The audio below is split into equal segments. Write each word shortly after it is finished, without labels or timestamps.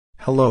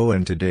Hello,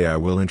 and today I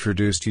will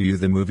introduce to you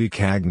the movie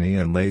Cagney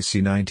and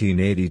Lacey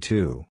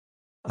 1982.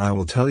 I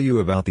will tell you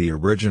about the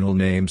original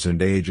names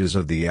and ages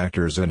of the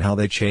actors and how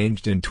they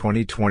changed in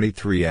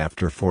 2023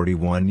 after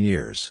 41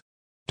 years.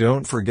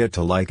 Don't forget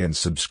to like and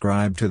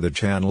subscribe to the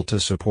channel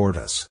to support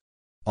us.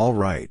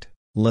 Alright,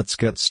 let's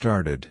get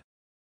started.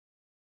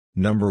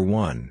 Number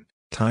 1.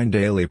 Tyne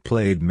Daly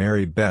played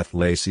Mary Beth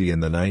Lacey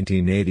in the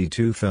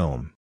 1982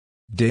 film.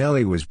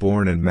 Daly was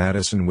born in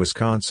Madison,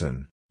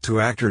 Wisconsin, to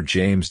actor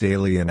James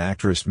Daly and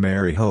actress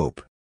Mary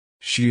Hope.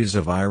 She is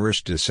of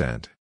Irish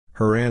descent.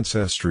 Her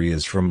ancestry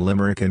is from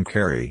Limerick and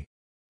Kerry.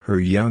 Her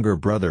younger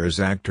brother is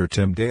actor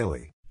Tim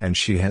Daly, and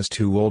she has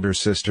two older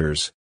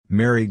sisters,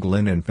 Mary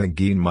Glynn and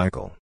Peggy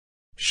Michael.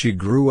 She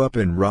grew up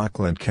in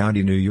Rockland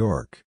County, New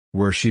York,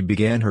 where she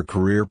began her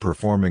career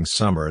performing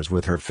summers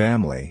with her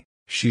family.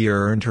 She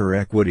earned her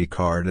equity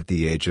card at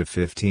the age of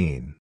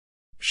 15.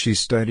 She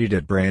studied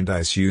at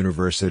Brandeis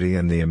University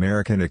and the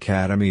American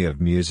Academy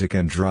of Music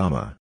and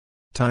Drama.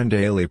 Tyne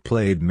Daly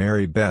played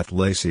Mary Beth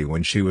Lacey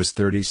when she was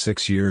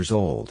 36 years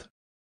old.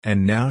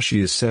 And now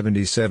she is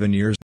 77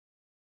 years.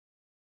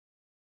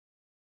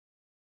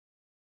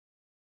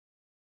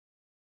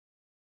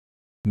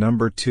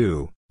 Number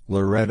 2.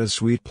 Loretta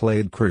Swit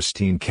played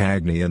Christine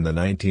Cagney in the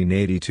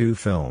 1982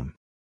 film.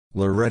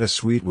 Loretta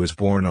Swit was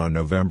born on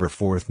November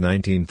 4,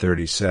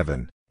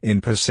 1937,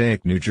 in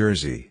Passaic, New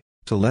Jersey,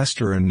 to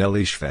Lester and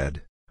Nellie Shved,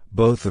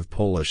 both of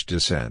Polish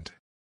descent.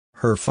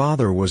 Her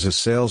father was a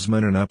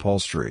salesman in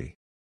upholstery.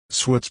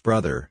 Swit's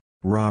brother,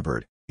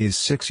 Robert, is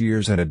 6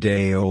 years and a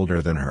day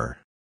older than her.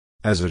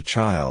 As a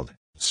child,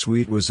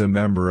 Swit was a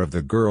member of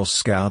the Girl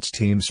Scouts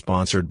team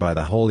sponsored by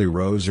the Holy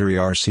Rosary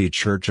RC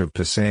Church of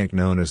Passaic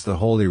known as the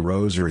Holy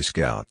Rosary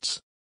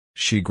Scouts.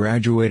 She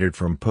graduated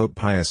from Pope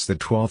Pius XII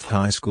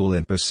High School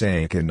in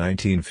Passaic in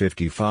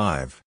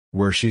 1955,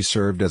 where she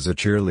served as a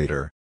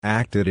cheerleader,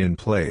 acted in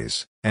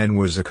plays, and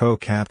was a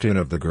co-captain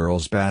of the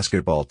girls'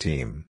 basketball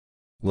team.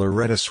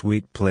 Loretta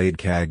Swit played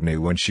Cagney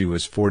when she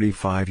was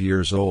 45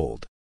 years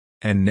old.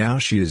 And now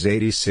she is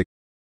 86.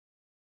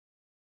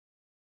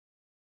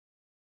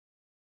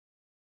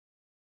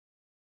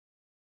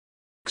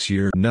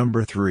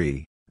 Number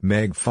 3.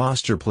 Meg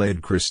Foster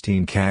played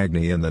Christine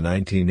Cagney in the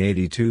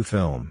 1982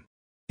 film.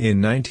 In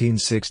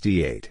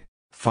 1968,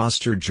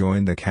 Foster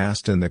joined the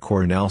cast in the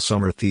Cornell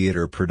Summer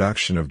Theater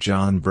production of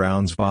John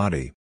Brown's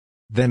Body.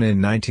 Then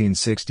in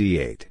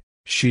 1968,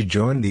 she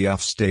joined the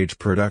offstage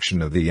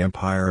production of The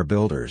Empire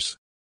Builders.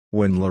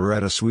 When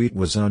Loretta Swit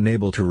was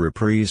unable to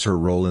reprise her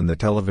role in the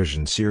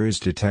television series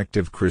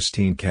Detective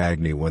Christine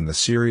Cagney when the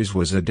series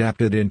was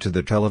adapted into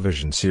the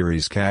television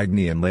series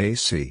Cagney and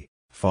Lacey,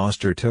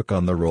 Foster took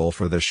on the role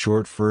for the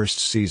short first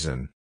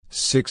season,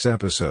 6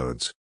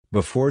 episodes,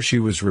 before she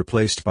was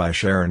replaced by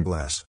Sharon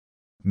Gless.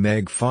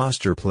 Meg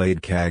Foster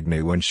played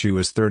Cagney when she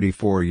was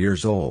 34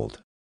 years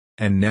old.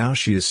 And now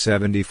she is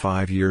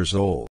 75 years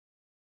old.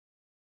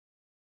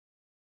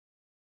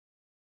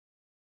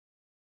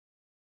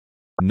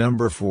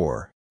 Number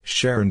 4.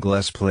 Sharon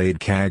Gless played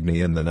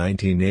Cagney in the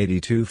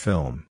 1982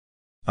 film.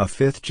 A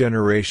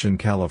fifth-generation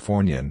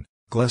Californian,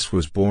 Gless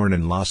was born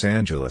in Los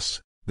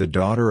Angeles, the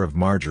daughter of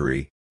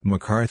Marjorie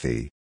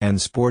McCarthy and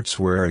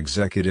sportswear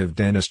executive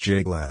Dennis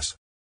J. Gless.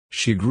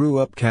 She grew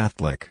up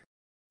Catholic.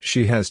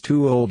 She has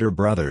two older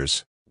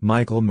brothers,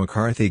 Michael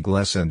McCarthy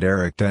Gless and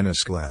Eric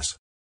Dennis Gless.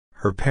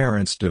 Her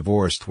parents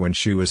divorced when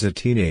she was a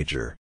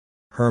teenager.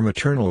 Her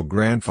maternal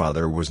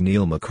grandfather was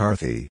Neil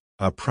McCarthy,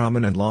 a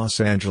prominent Los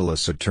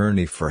Angeles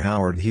attorney for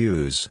Howard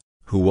Hughes,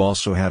 who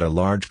also had a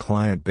large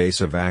client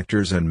base of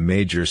actors and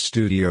major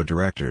studio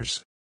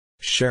directors.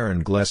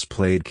 Sharon Gless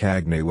played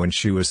Cagney when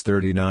she was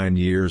 39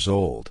 years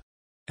old.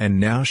 And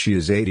now she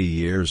is 80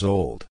 years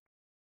old.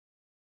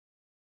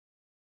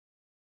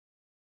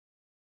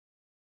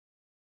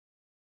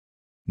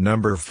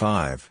 Number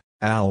 5.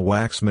 Al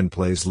Waxman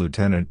plays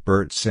Lieutenant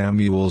Bert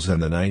Samuels in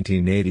the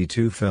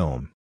 1982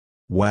 film.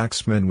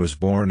 Waxman was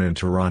born in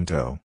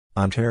Toronto,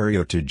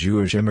 Ontario to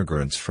Jewish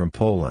immigrants from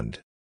Poland.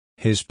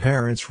 His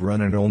parents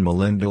run and own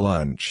Melinda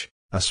Lunch,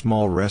 a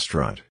small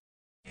restaurant.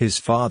 His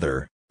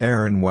father,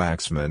 Aaron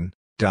Waxman,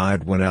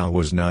 died when Al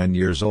was 9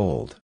 years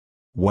old.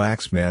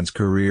 Waxman's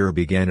career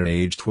began at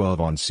age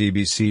 12 on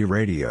CBC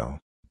Radio,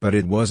 but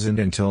it wasn't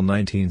until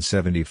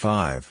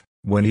 1975,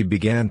 when he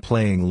began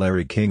playing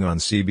Larry King on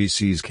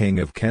CBC's King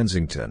of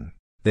Kensington,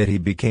 that he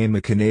became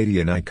a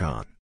Canadian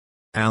icon.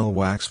 Al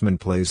Waxman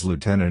plays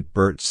Lieutenant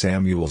Bert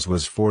Samuels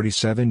was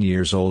 47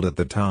 years old at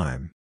the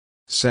time.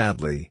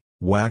 Sadly,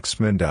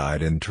 Waxman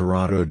died in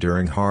Toronto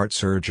during heart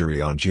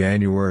surgery on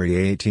January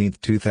 18,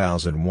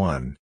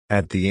 2001,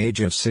 at the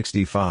age of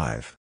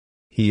 65.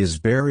 He is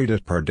buried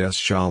at Pardes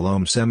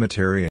Shalom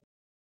Cemetery.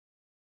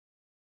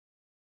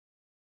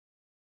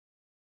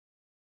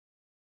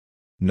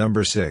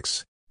 Number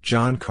 6.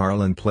 John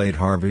Karlen played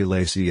Harvey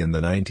Lacey in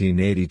the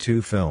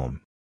 1982 film.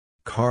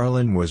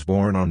 Karlen was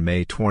born on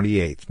May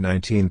 28,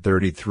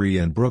 1933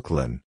 in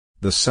Brooklyn,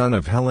 the son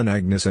of Helen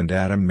Agnes and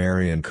Adam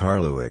Marian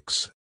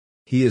Karlewicz.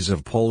 He is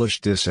of Polish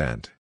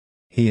descent.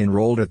 He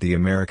enrolled at the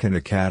American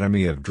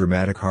Academy of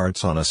Dramatic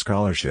Arts on a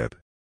scholarship.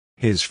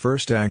 His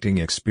first acting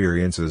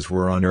experiences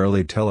were on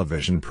early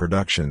television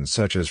productions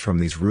such as From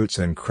These Roots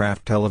and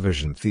Kraft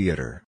Television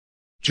Theater.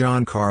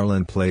 John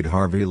Karlen played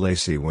Harvey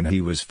Lacey when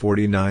he was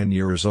 49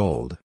 years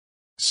old.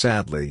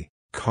 Sadly,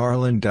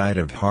 Karlen died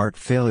of heart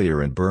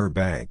failure in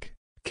Burbank,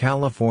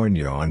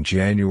 California on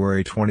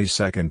January 22,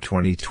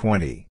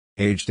 2020,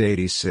 aged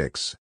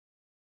 86.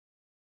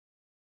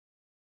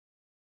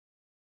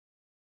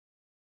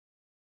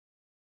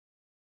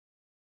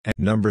 At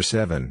number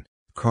 7,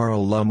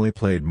 Karl Lumbly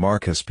played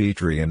Marcus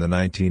Petrie in the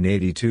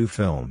 1982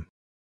 film.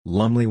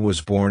 Lumbly was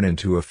born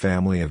into a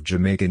family of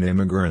Jamaican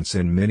immigrants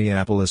in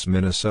Minneapolis,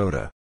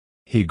 Minnesota.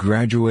 He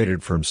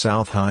graduated from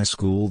South High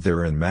School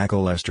there and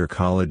Macalester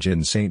College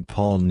in St.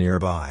 Paul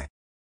nearby.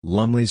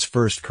 Lumbly's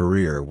first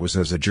career was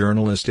as a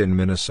journalist in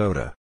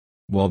Minnesota.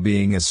 While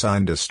being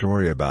assigned a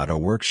story about a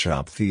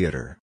workshop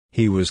theater,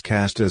 he was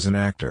cast as an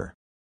actor.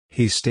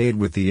 He stayed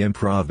with the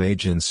improv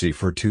agency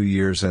for 2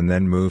 years and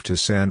then moved to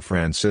San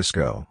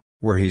Francisco,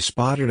 where he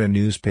spotted a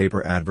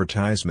newspaper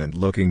advertisement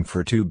looking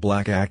for 2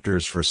 black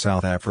actors for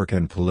South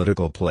African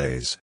political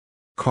plays.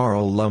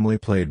 Karl Lumbly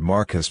played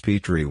Marcus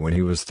Petrie when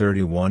he was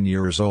 31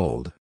 years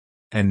old.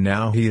 And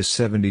now he is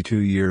 72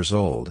 years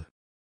old.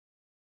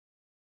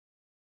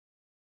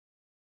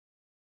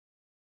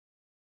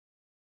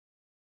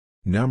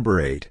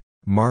 Number 8,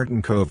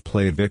 Martin Kove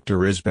played Victor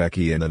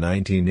Isbecki in the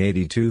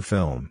 1982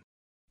 film.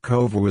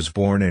 Kove was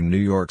born in New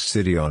York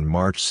City on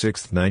March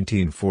 6,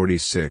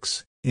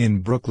 1946, in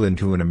Brooklyn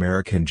to an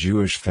American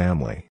Jewish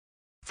family.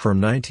 From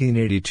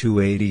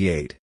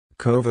 1982-88,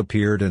 Kove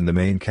appeared in the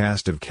main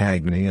cast of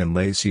Cagney and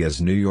Lacey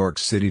as New York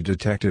City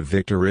detective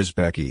Victor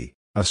Isbecki,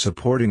 a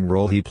supporting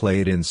role he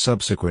played in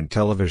subsequent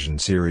television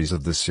series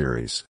of the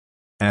series.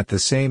 At the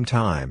same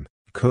time,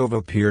 Kove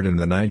appeared in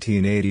the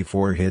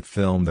 1984 hit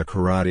film The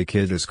Karate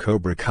Kid as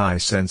Cobra Kai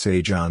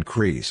Sensei John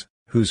Kreese,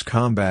 whose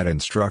combat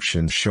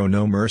instructions show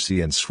no mercy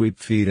and sweep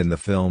feet in the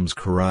film's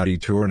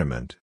karate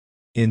tournament.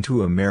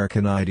 Into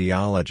American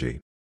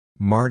Ideology.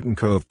 Martin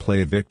Kove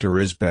played Victor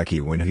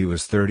Isbecki when he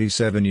was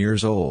 37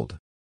 years old.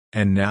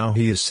 And now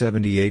he is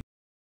 78.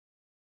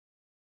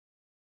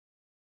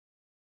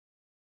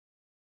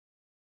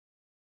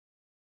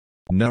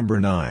 Number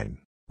 9,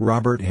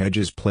 Robert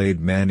Hedges played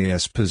Manny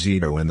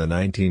Esposito in the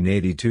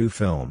 1982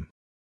 film.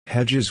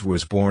 Hedges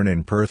was born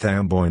in Perth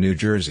Amboy, New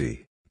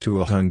Jersey, to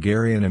a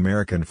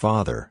Hungarian-American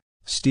father,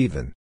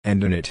 Stephen,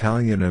 and an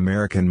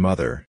Italian-American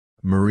mother,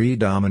 Marie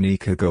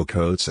Domenica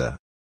Cocozza.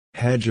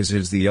 Hedges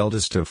is the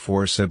eldest of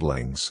 4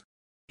 siblings.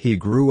 He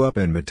grew up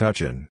in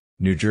Metuchen,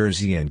 New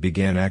Jersey and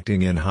began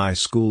acting in high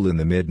school in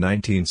the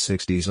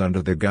mid-1960s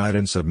under the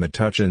guidance of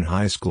Metuchen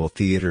High School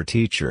theater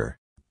teacher,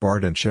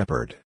 Barton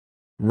Shepard.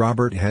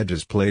 Robert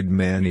Hedges played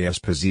Manny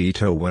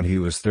Esposito when he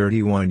was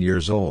 31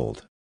 years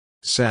old.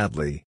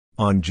 Sadly,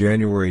 on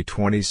January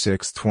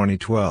 26,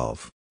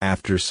 2012,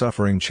 after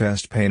suffering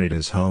chest pain at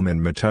his home in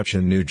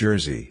Metuchen, New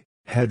Jersey,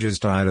 Hedges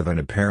died of an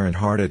apparent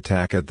heart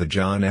attack at the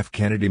John F.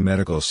 Kennedy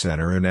Medical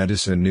Center in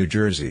Edison, New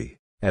Jersey,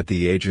 at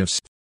the age of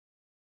 60.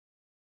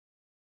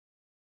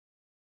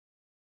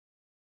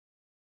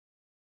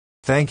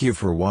 Thank you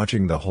for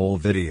watching the whole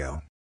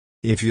video.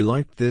 If you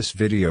liked this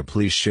video,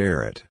 please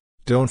share it.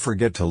 Don't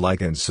forget to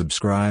like and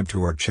subscribe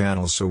to our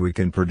channel so we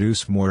can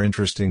produce more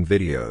interesting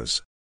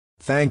videos.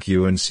 Thank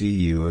you and see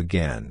you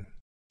again.